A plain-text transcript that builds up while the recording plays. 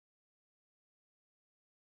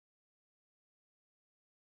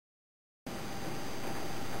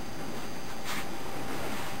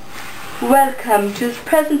Welcome to this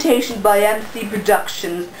presentation by MC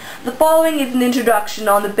Productions. The following is an introduction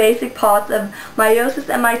on the basic parts of meiosis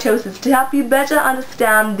and mitosis to help you better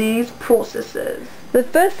understand these processes. The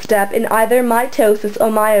first step in either mitosis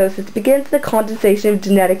or meiosis begins the condensation of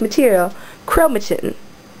genetic material, chromatin,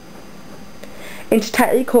 into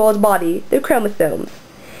tightly coiled body, the chromosomes.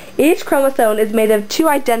 Each chromosome is made of two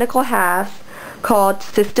identical halves called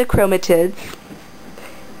sister chromatids,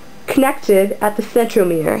 connected at the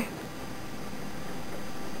centromere.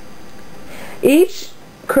 Each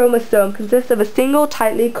chromosome consists of a single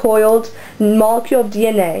tightly coiled molecule of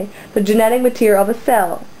DNA, the genetic material of a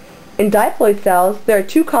cell. In diploid cells, there are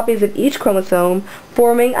two copies of each chromosome,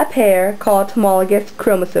 forming a pair called homologous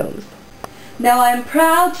chromosomes. Now I am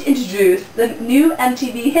proud to introduce the new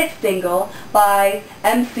MTV hit single by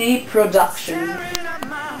MC Productions.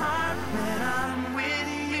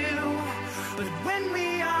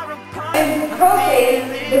 In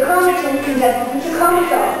prophase, the chromatin condenses into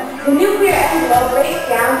chromosomes. The nuclear envelope breaks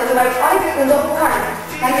down into mitotic spindle forms.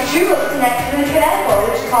 Mitochondria connects to the canonical,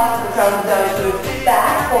 which causes the chromosomes to move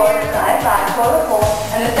back, forward, side, toward the pole,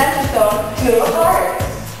 and the centrosome to move apart.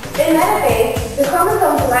 In metaphase, the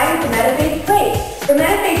chromosomes align with the metaphase plate. The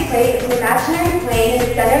metaphase plate is an imaginary plane in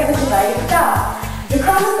the center of the dividing cell. The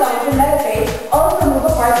chromosomes in metaphase also move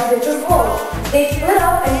apart to different poles. They split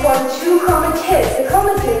up and form two chromatids. The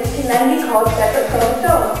chromatids can then be called separate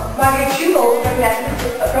chromosomes. Mitochondria are connected to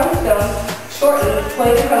a chromosome, shortened,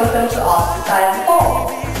 pulling the chromosomes to the opposite side of the pole.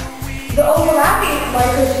 The overlapping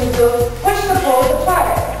mitochondria push the poles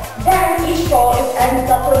apart. Then each pole is ended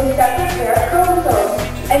up with a separate pair of chromosomes,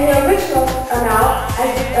 and the original amount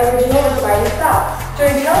as the original dividing cell.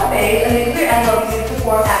 During telophase, a nuclear envelope is used to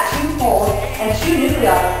form at two poles and two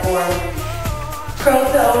nuclei form.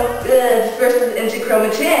 Chromosome disperses into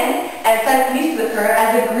chromatin, and cytokinesis occurs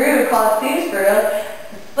as a groove called pseudospirale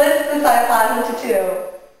splits the cytoplasm into two.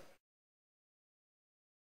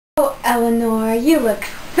 Oh, Eleanor, you look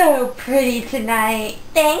so pretty tonight.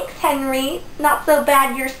 Thanks, Henry. Not so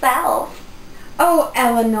bad yourself. Oh,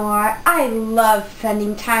 Eleanor, I love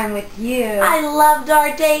spending time with you. I loved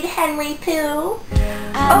our date, Henry Pooh.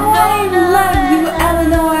 I love you,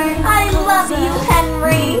 Eleanor. I love you,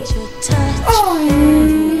 Henry. Oh,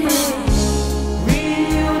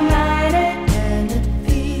 reunited and it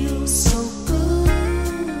feels so good.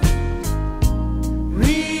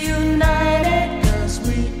 Reunited 'cause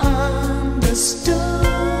we understood.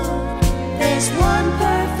 There's one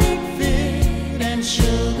perfect fit, and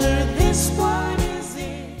sugar, this one is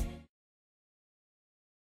it.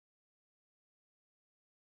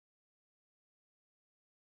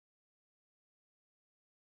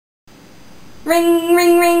 Ring,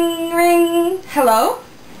 ring, ring, ring. hello?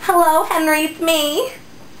 Hello, Henry, it's me.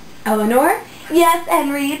 Eleanor? Yes,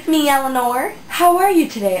 Henry, it's me, Eleanor. How are you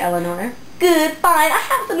today, Eleanor? Good, fine. I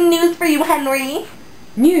have some news for you, Henry.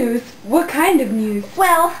 News? What kind of news?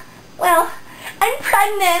 Well, I'm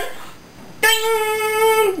pregnant.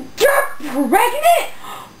 Ding! You're pregnant?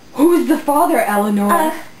 Who's the father,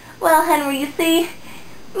 Eleanor? Well, Henry, you see,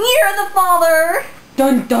 you're the father.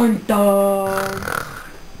 Dun dun dun.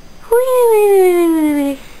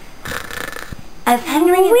 As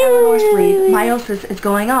Henry and Eleanor sleep, meiosis is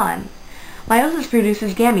going on. Meiosis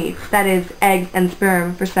produces gametes, that is, eggs and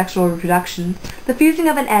sperm, for sexual reproduction. The fusing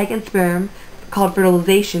of an egg and sperm, called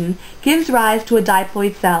fertilization, gives rise to a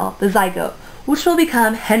diploid cell, the zygote, which will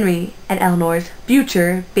become Henry and Eleanor's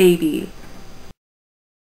future baby.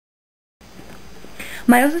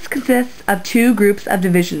 Meiosis consists of two groups of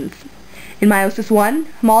divisions. In meiosis 1,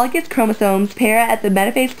 homologous chromosomes pair at the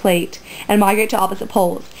metaphase plate and migrate to opposite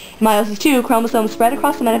poles. In meiosis 2, chromosomes spread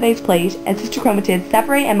across the metaphase plate and sister chromatids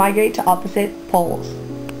separate and migrate to opposite poles.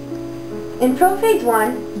 In prophase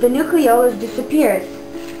 1, the nucleolus disappears.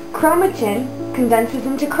 Chromatin condenses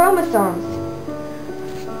into chromosomes.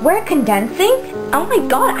 We're condensing? Oh my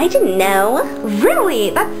god, I didn't know. Really?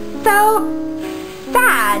 That's so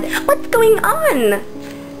sad. What's going on?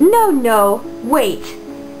 No, wait.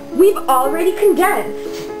 We've already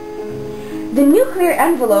condensed. The nuclear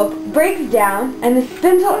envelope breaks down and the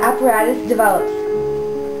spindle apparatus develops.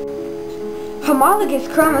 Homologous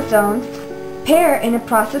chromosomes pair in a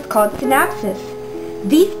process called synapsis.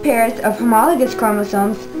 These pairs of homologous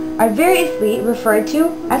chromosomes are variously referred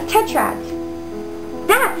to as tetrads.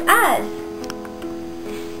 That's us!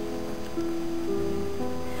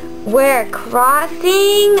 We're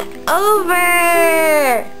crossing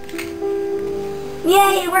over!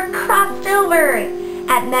 Yay, we're crossed over!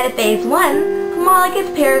 At metaphase 1,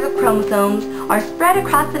 homologous pairs of chromosomes are spread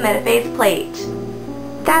across the metaphase plate.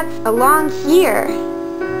 That's along here.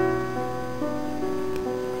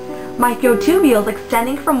 Microtubules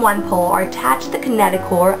extending from one pole are attached to the kinetic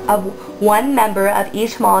core of one member of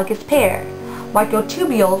each homologous pair.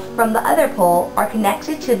 Microtubules from the other pole are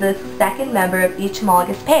connected to the second member of each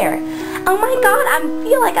homologous pair. Oh my god, I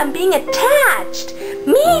feel like I'm being attached!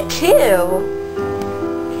 Me too!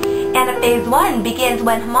 Anaphase 1 begins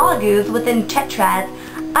when homologues within tetrads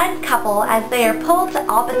uncouple as they are pulled to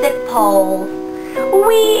opposite poles.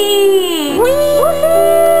 Whee! Woohoo!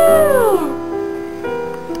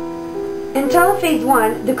 In telophase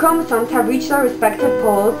 1, the chromosomes have reached their respective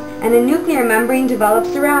poles and a nuclear membrane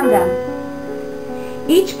develops around them.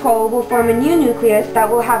 Each pole will form a new nucleus that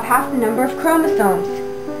will have half the number of chromosomes.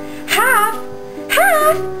 Half?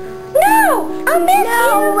 Half? No! I'll miss you!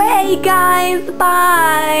 No way, guys!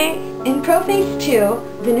 Bye! In prophase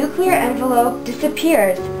 2, the nuclear envelope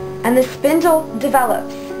disappears and the spindle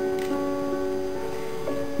develops.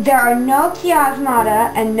 There are no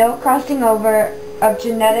chiasmata and no crossing over of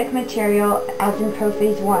genetic material as in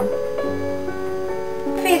prophase 1.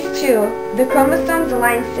 Phase 2, the chromosomes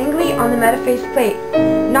align singly on the metaphase plate,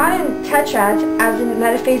 not in tetrads as in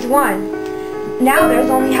metaphase 1. Now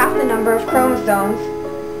there's only half the number of chromosomes.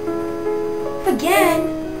 Again!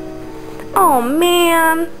 Oh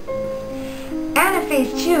man!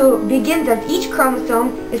 Anaphase 2 begins as each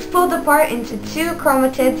chromosome is pulled apart into two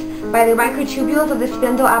chromatids by the microtubules of the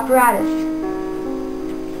spindle apparatus.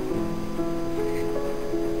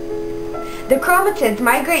 The chromatids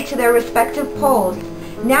migrate to their respective poles.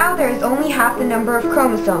 Now there is only half the number of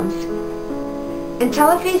chromosomes. In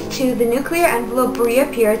telophase 2, the nuclear envelope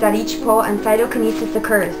reappears at each pole and cytokinesis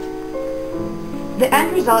occurs. The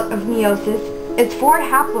end result of meiosis is 4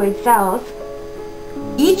 haploid cells.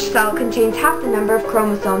 Each cell contains half the number of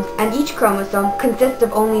chromosomes, and each chromosome consists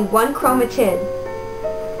of only one chromatid.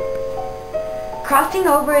 Crossing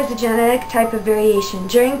over is a genetic type of variation.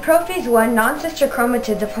 During prophase 1, non-sister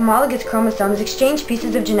chromatids of homologous chromosomes exchange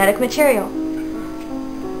pieces of genetic material.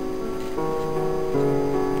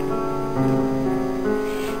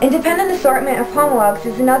 Independent assortment of homologs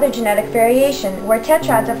is another genetic variation, where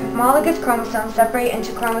tetrads of homologous chromosomes separate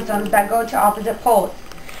into chromosomes that go to opposite poles.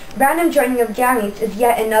 Random joining of gametes is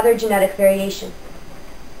yet another genetic variation.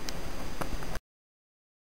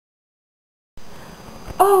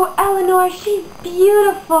 Oh, Eleanor, she's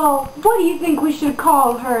beautiful. What do you think we should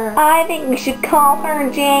call her? I think we should call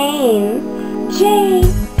her Jane. Jane!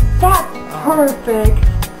 That's perfect.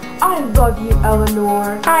 I love you,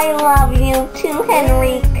 Eleanor. I love you too,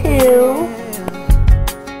 Henriku.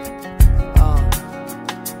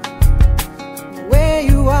 Where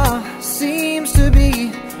you are seems to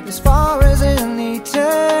be as far as in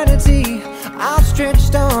eternity.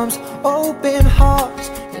 Outstretched arms, open hearts,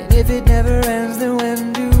 and if it never ends, then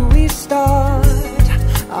when do we start?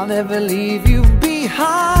 I'll never leave you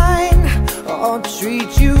behind or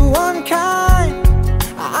treat you unkind.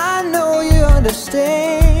 I know you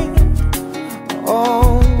understand. Oh,